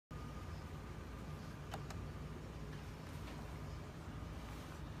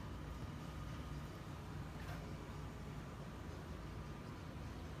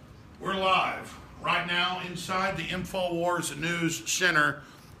We're live right now inside the InfoWars News Center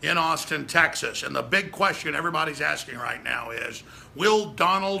in Austin, Texas. And the big question everybody's asking right now is, will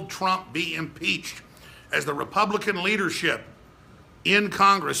Donald Trump be impeached? As the Republican leadership in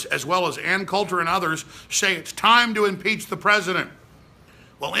Congress, as well as Ann Coulter and others, say it's time to impeach the president.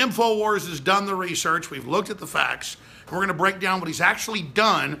 Well, InfoWars has done the research. We've looked at the facts. We're going to break down what he's actually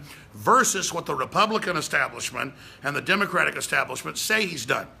done versus what the Republican establishment and the Democratic establishment say he's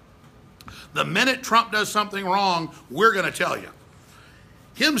done. The minute Trump does something wrong, we're going to tell you.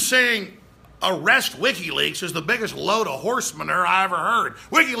 Him saying arrest WikiLeaks is the biggest load of horse manure I ever heard.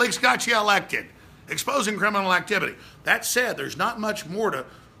 WikiLeaks got you elected, exposing criminal activity. That said, there's not much more to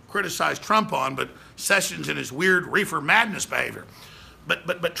criticize Trump on, but Sessions and his weird reefer madness behavior.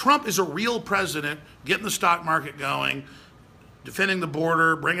 But Trump is a real president, getting the stock market going, defending the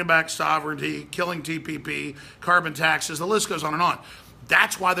border, bringing back sovereignty, killing TPP, carbon taxes, the list goes on and on.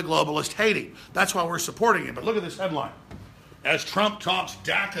 That's why the globalists hate him. That's why we're supporting him. But look at this headline. As Trump talks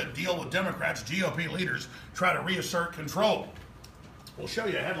DACA deal with Democrats, GOP leaders try to reassert control. We'll show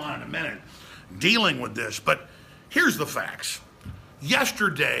you a headline in a minute dealing with this, but here's the facts.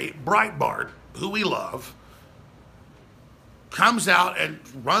 Yesterday, Breitbart, who we love, comes out and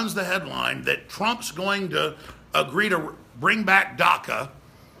runs the headline that Trump's going to agree to bring back DACA,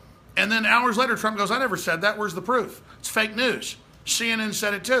 and then hours later Trump goes, I never said that, where's the proof? It's fake news. CNN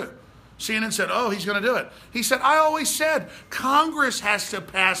said it too. CNN said, oh, he's going to do it. He said, I always said Congress has to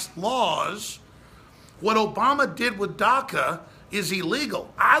pass laws. What Obama did with DACA is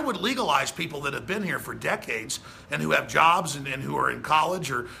illegal. I would legalize people that have been here for decades and who have jobs and who are in college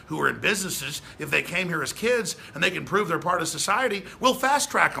or who are in businesses. If they came here as kids and they can prove they're part of society, we'll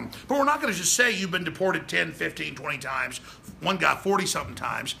fast track them. But we're not going to just say you've been deported 10, 15, 20 times, one guy 40-something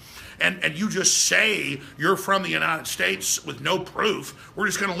times, and you just say you're from the United States with no proof. We're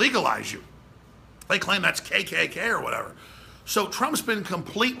just going to legalize you. They claim that's KKK or whatever. So Trump's been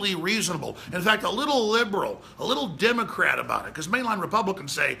completely reasonable. In fact, a little liberal, a little Democrat about it, because mainline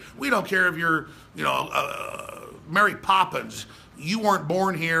Republicans say, we don't care if you're, Mary Poppins, you weren't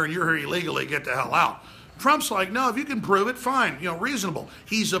born here and you're here illegally, get the hell out. Trump's like, no, if you can prove it, fine, reasonable.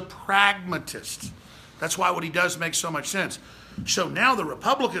 He's a pragmatist. That's why what he does makes so much sense. So now the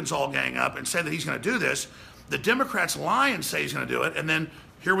Republicans all gang up and say that he's going to do this. The Democrats lie and say he's going to do it, and then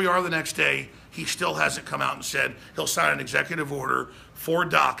here we are the next day. He still hasn't come out and said he'll sign an executive order for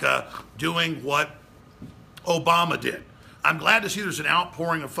DACA doing what Obama did. I'm glad to see there's an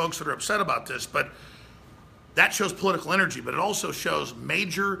outpouring of folks that are upset about this, but that shows political energy, but it also shows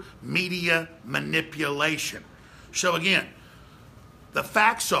major media manipulation. So again, the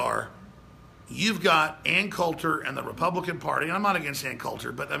facts are you've got Ann Coulter and the Republican Party, and I'm not against Ann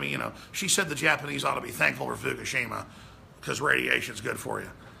Coulter, but she said the Japanese ought to be thankful for Fukushima because radiation's good for you.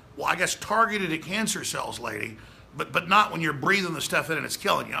 Well, I guess targeted at cancer cells, lady, but not when you're breathing the stuff in and it's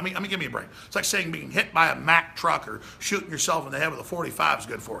killing you. I mean, give me a break. It's like saying being hit by a Mack truck or shooting yourself in the head with a 45 is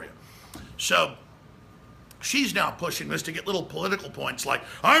good for you. So she's now pushing this to get little political points like,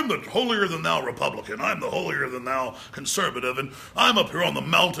 I'm the holier-than-thou Republican, I'm the holier-than-thou conservative, and I'm up here on the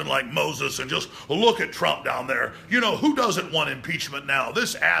mountain like Moses, and just look at Trump down there. Who doesn't want impeachment now?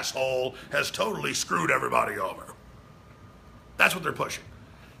 This asshole has totally screwed everybody over. That's what they're pushing.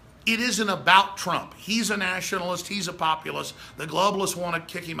 It isn't about Trump. He's a nationalist. He's a populist. The globalists want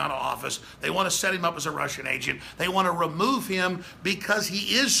to kick him out of office. They want to set him up as a Russian agent. They want to remove him because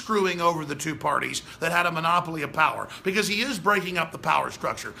he is screwing over the two parties that had a monopoly of power, because he is breaking up the power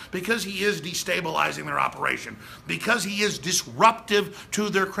structure, because he is destabilizing their operation, because he is disruptive to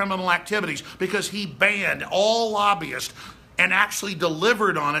their criminal activities, because he banned all lobbyists and actually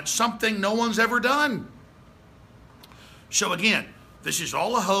delivered on it, something no one's ever done. So again, this is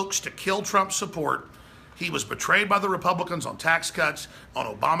all a hoax to kill Trump's support. He was betrayed by the Republicans on tax cuts, on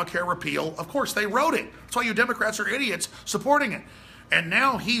Obamacare repeal. Of course, they wrote it. That's why you Democrats are idiots supporting it. And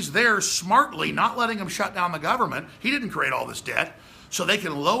now he's there smartly, not letting them shut down the government. He didn't create all this debt. So they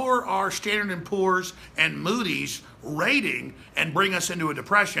can lower our Standard & Poor's and Moody's rating and bring us into a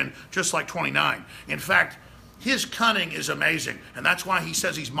depression just like 29. In fact, his cunning is amazing, and that's why he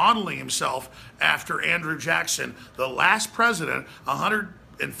says he's modeling himself after Andrew Jackson, the last president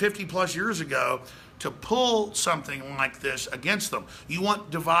 150 plus years ago, to pull something like this against them. You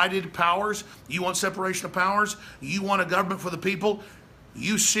want divided powers? You want separation of powers? You want a government for the people?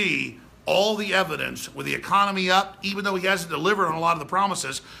 You see all the evidence with the economy up, even though he hasn't delivered on a lot of the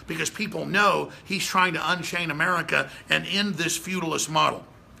promises, because people know he's trying to unchain America and end this feudalist model.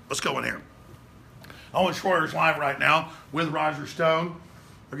 Let's go in here. Owen Schroyer's live right now with Roger Stone.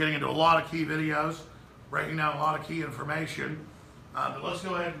 We're getting into a lot of key videos, breaking down a lot of key information. But let's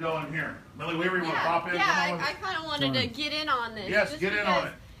go ahead and go in here. Millie Weaver, you want to pop in? Yeah, I kind of wanted to get in on this. Yes, get in on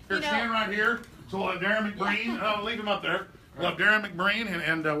it. Here, stand right here. So we'll have Darren McBreen. Leave him up there. We'll have Darren McBreen,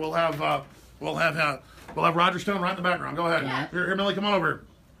 and we'll have Roger Stone right in the background. Go ahead. Yeah. Here, Millie, come on over.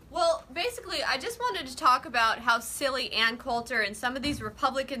 Well, basically, I just wanted to talk about how silly Ann Coulter and some of these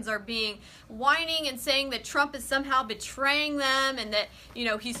Republicans are being whining and saying that Trump is somehow betraying them and that,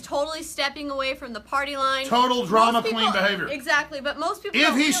 he's totally stepping away from the party line. Total drama queen behavior. Exactly, but most people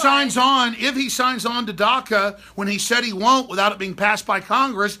if he signs on to DACA when he said he won't without it being passed by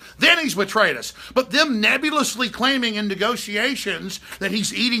Congress, then he's betrayed us. But them nebulously claiming in negotiations that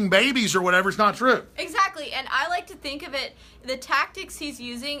he's eating babies or whatever is not true. Exactly, and I like to think of it, the tactics he's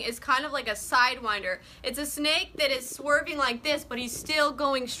using is kind of like a sidewinder. It's a snake that is swerving like this, but he's still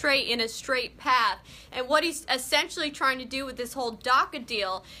going straight in a straight path. And what he's essentially trying to do with this whole DACA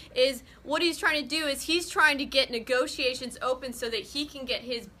deal is he's trying to get negotiations open so that he can get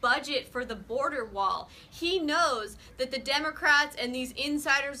his budget for the border wall. He knows that the Democrats and these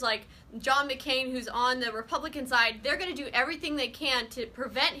insiders like John McCain, who's on the Republican side, they're going to do everything they can to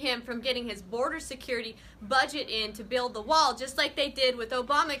prevent him from getting his border security budget in to build the wall, just like they did with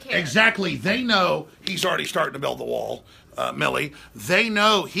Obamacare. Exactly. They know he's already starting to build the wall, Millie. They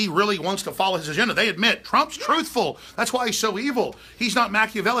know he really wants to follow his agenda. They admit Trump's truthful. That's why he's so evil. He's not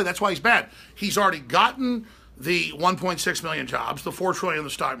Machiavelli. That's why he's bad. He's already gotten the 1.6 million jobs, the $4 trillion in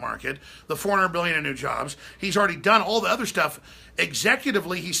the stock market, the $400 billion in new jobs. He's already done all the other stuff.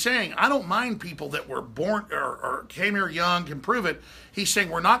 Executively, he's saying, I don't mind people that were born or came here young, can prove it. He's saying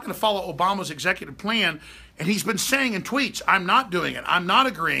we're not going to follow Obama's executive plan. And he's been saying in tweets, I'm not doing it. I'm not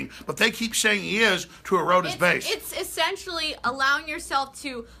agreeing. But they keep saying he is to erode his base. It's essentially allowing yourself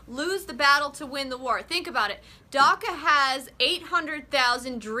to lose the battle to win the war. Think about it. DACA has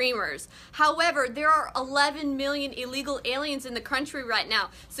 800,000 dreamers. However, there are 11 million illegal aliens in the country right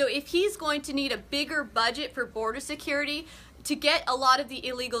now. So if he's going to need a bigger budget for border security, to get a lot of the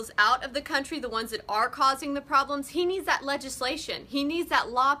illegals out of the country, the ones that are causing the problems, he needs that legislation. He needs that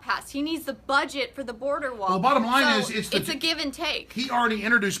law passed. He needs the budget for the border wall. Well, the bottom line is it's a give and take. He already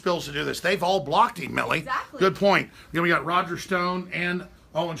introduced bills to do this. They've all blocked him, Millie. Exactly. Good point. We got Roger Stone and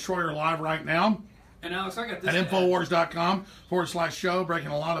Owen Schroyer live right now. And Alex, I got this. At Infowars.com/show,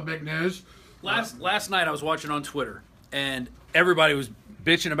 breaking a lot of big news. Last night I was watching on Twitter, and everybody was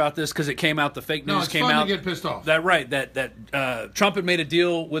bitching about this because it came out. The fake news came out. No, it's fun to get pissed off. That Trump had made a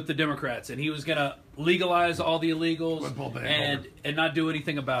deal with the Democrats, and he was going to legalize all the illegals and not do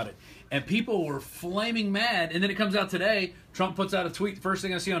anything about it. And people were flaming mad. And then it comes out today. Trump puts out a tweet. The first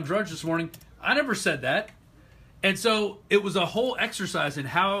thing I see on Drudge this morning. I never said that. And so it was a whole exercise in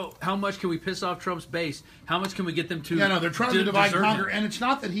how much can we piss off Trump's base? How much can we get them to? Yeah, no, they're trying to divide and conquer, and it's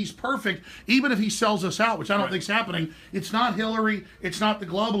not that he's perfect. Even if he sells us out, which I don't think is happening, it's not Hillary, it's not the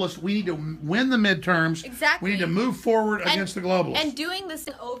globalists. We need to win the midterms. Exactly. We need to move forward against the globalists. And doing this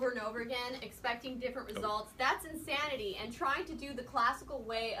over and over again, expecting different results, that's insanity. And trying to do the classical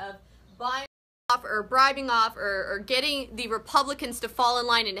way of buying off or bribing off or getting the Republicans to fall in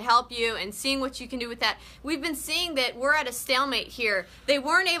line and help you and seeing what you can do with that. We've been seeing that we're at a stalemate here. They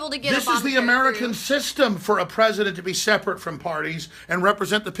weren't able to get This is the American system for a president to be separate from parties and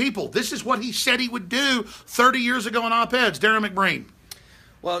represent the people. This is what he said he would do 30 years ago in op-eds. Darren McBreen.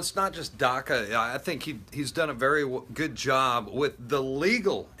 Well, it's not just DACA. I think he's done a very good job with the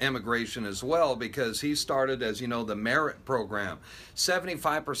legal immigration as well, because he started, as you know, the merit program.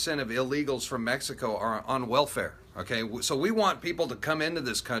 75% of illegals from Mexico are on welfare. Okay, so we want people to come into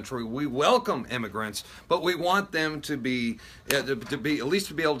this country. We welcome immigrants, but we want them to be at least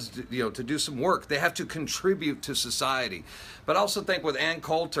to be able to to do some work. They have to contribute to society. But I also think with Ann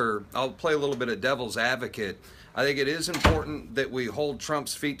Coulter, I'll play a little bit of devil's advocate. I think it is important that we hold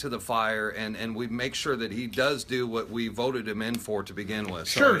Trump's feet to the fire and we make sure that he does do what we voted him in for to begin with.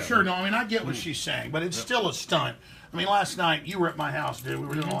 Sure. No, I mean, I get what she's saying, but it's still a stunt. I mean, last night, you were at my house, dude. We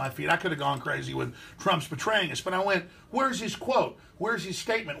were doing a live feed. I could have gone crazy with Trump's betraying us, but I went, where's his quote? Where's his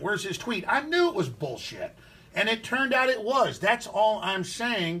statement? Where's his tweet? I knew it was bullshit, and it turned out it was. That's all I'm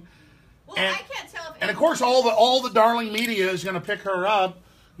saying. Well, I can't tell if... And, of course, all the darling media is going to pick her up,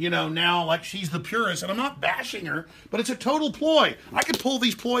 now like she's the purist. And I'm not bashing her, but it's a total ploy. I could pull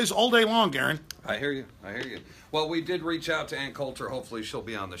these ploys all day long, Darren. I hear you. Well, we did reach out to Ann Coulter. Hopefully she'll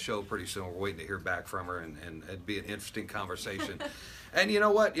be on the show pretty soon. We're waiting to hear back from her, and it'd be an interesting conversation. And you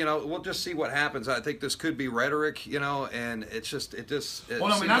know what? We'll just see what happens. I think this could be rhetoric, and it seems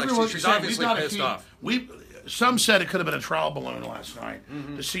like she's obviously pissed off. Some said it could have been a trial balloon last night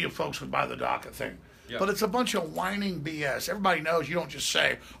to see if folks would buy the DACA thing. Yep. But it's a bunch of whining BS. Everybody knows you don't just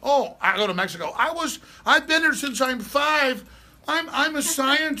say, "Oh, I go to Mexico. I've been there since I'm 5." I'm a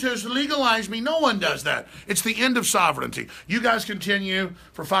scientist. Legalize me. No one does that. It's the end of sovereignty. You guys continue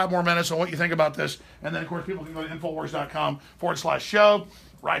for 5 more minutes on what you think about this. And then, of course, people can go to Infowars.com/show.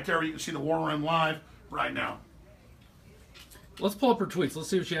 Right there, you can see the War Room live right now. Let's pull up her tweets. Let's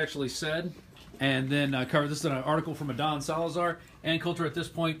see what she actually said. And then cover. This is an article from Don Salazar. And Coulter, at this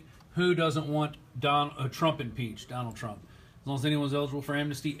point, who doesn't want Trump impeached? Donald Trump. As long as anyone's eligible for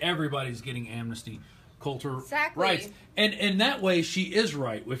amnesty, everybody's getting amnesty. Coulter writes. And in that way, she is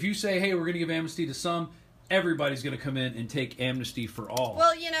right. If you say, hey, we're going to give amnesty to some, everybody's going to come in and take amnesty for all.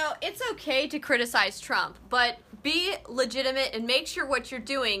 Well, you know, it's okay to criticize Trump, but be legitimate and make sure what you're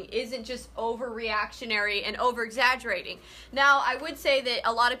doing isn't just overreactionary and over-exaggerating. Now, I would say that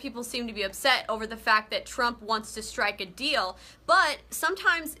a lot of people seem to be upset over the fact that Trump wants to strike a deal, but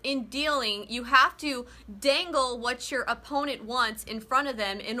sometimes in dealing, you have to dangle what your opponent wants in front of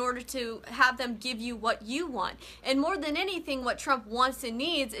them in order to have them give you what you want. And more than anything, what Trump wants and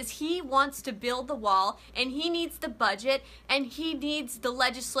needs is he wants to build the wall, and he needs the budget, and he needs the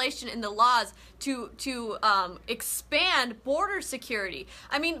legislation and the laws to expand border security.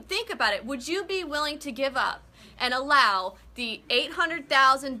 I mean, think about it. Would you be willing to give up and allow the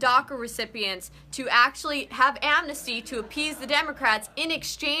 800,000 DACA recipients to actually have amnesty to appease the Democrats in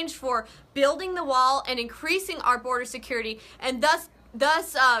exchange for building the wall and increasing our border security, and thus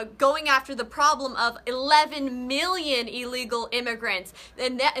going after the problem of 11 million illegal immigrants?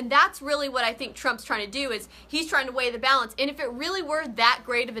 And that's really what I think Trump's trying to do, is he's trying to weigh the balance. And if it really were that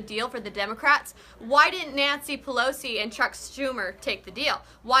great of a deal for the Democrats, why didn't Nancy Pelosi and Chuck Schumer take the deal?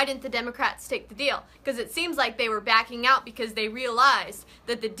 Why didn't the Democrats take the deal? Because it seems like they were backing out because they realized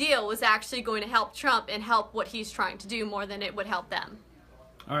that the deal was actually going to help Trump and help what he's trying to do more than it would help them.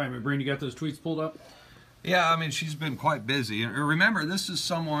 All right, McBreen, you got those tweets pulled up? Yeah, I mean, she's been quite busy. And remember, this is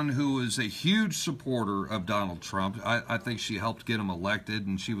someone who is a huge supporter of Donald Trump. I think she helped get him elected,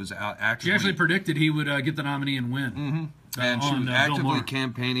 and she was She actually predicted he would get the nominee and win. Mm-hmm. And she was actively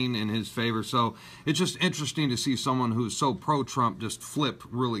campaigning in his favor. So it's just interesting to see someone who's so pro-Trump just flip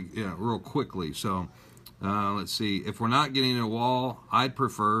real quickly. So let's see. If we're not getting a wall, I'd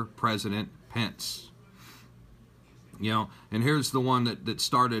prefer President Pence. You know, and here's the one that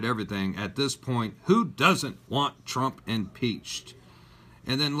started everything. At this point, who doesn't want Trump impeached?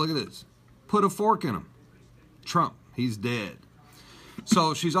 And then look at this. Put a fork in him. Trump, he's dead.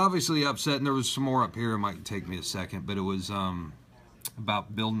 So she's obviously upset, and there was some more up here. It might take me a second, but it was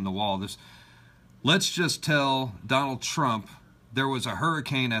about building the wall. Let's just tell Donald Trump there was a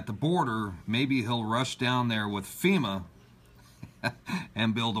hurricane at the border. Maybe he'll rush down there with FEMA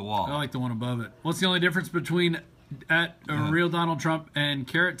and build a wall. I like the one above it. What's the only difference between real Donald Trump and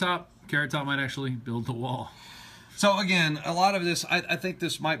Carrot Top? Carrot Top might actually build the wall. So again, a lot of this, I think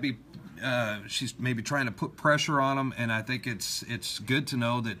this might be, she's maybe trying to put pressure on him, and I think it's good to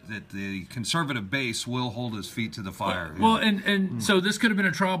know that the conservative base will hold his feet to the fire. Well, and so this could have been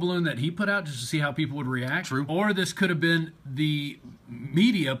a trial balloon that he put out just to see how people would react. True. Or this could have been the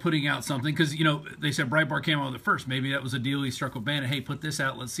media putting out something, because, you know, they said Breitbart came out with it first. Maybe that was a deal he struck with Bannon. Hey, put this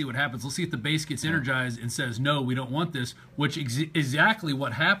out. Let's see what happens. Let's see if the base gets energized and says, no, we don't want this, which is exactly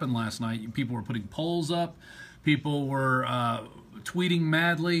what happened last night. People were putting polls up. People were tweeting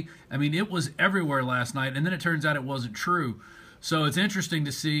madly. I mean, it was everywhere last night, and then it turns out it wasn't true. So it's interesting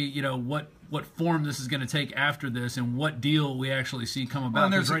to see, you know, what form this is going to take after this and what deal we actually see come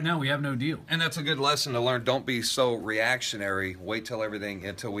about. Because right now we have no deal. And that's a good lesson to learn. Don't be so reactionary. Wait till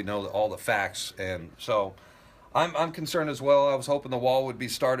we know all the facts. And so I'm concerned as well. I was hoping the wall would be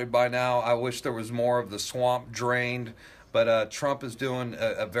started by now. I wish there was more of the swamp drained. But Trump is doing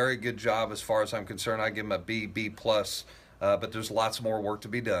a very good job as far as I'm concerned. I give him a B+. But there's lots more work to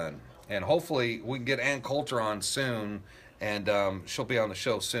be done. And hopefully we can get Ann Coulter on soon. And she'll be on the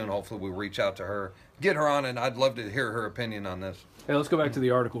show soon. Hopefully we'll reach out to her, get her on, and I'd love to hear her opinion on this. Hey, let's go back to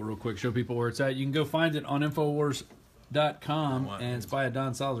the article real quick, show people where it's at. You can go find it on Infowars.com, and it's by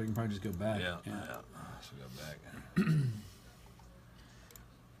Don Salazar. You can probably just go back. Yeah. So go back.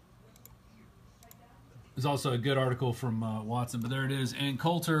 There's also a good article from Watson, but there it is. And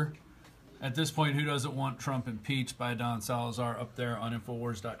Coulter, at this point, who doesn't want Trump impeached, by Don Salazar, up there on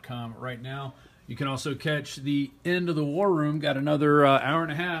Infowars.com right now. You can also catch the end of the War Room. Got another hour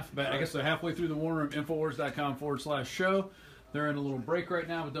and a half, but I guess they're halfway through the War Room. Infowars.com/show. They're in a little break right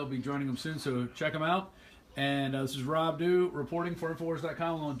now, but they'll be joining them soon, so check them out. And this is Rob Dew reporting for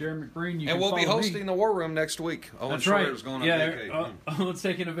Infowars.com along with Darren McBreen. And we'll be hosting the War Room next week. That's right. Going on vacation. Owen's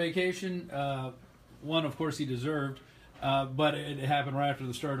taking a vacation. One, of course, he deserved, but it happened right after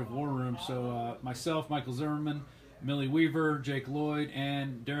the start of War Room. So myself, Michael Zimmerman, Millie Weaver, Jake Lloyd,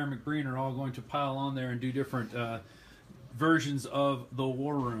 and Darren McBreen are all going to pile on there and do different versions of the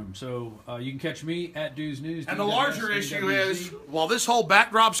War Room. So you can catch me at Dues News. And the larger issue is, while this whole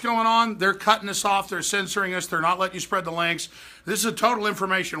backdrop's going on, they're cutting us off, they're censoring us, they're not letting you spread the links. This is a total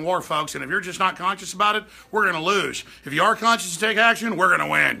information war, folks, and if you're just not conscious about it, we're going to lose. If you are conscious to take action, we're going to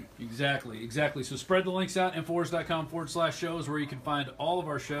win. Exactly. So spread the links out. Infowars.com/shows, where you can find all of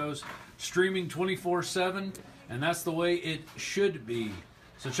our shows streaming 24/7, and that's the way it should be.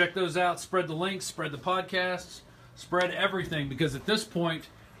 So check those out. Spread the links, spread the podcasts, spread everything, because at this point,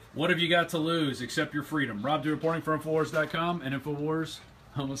 what have you got to lose except your freedom? Rob D reporting for Infowars.com and Infowars.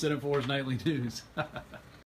 I almost said Infowars Nightly News.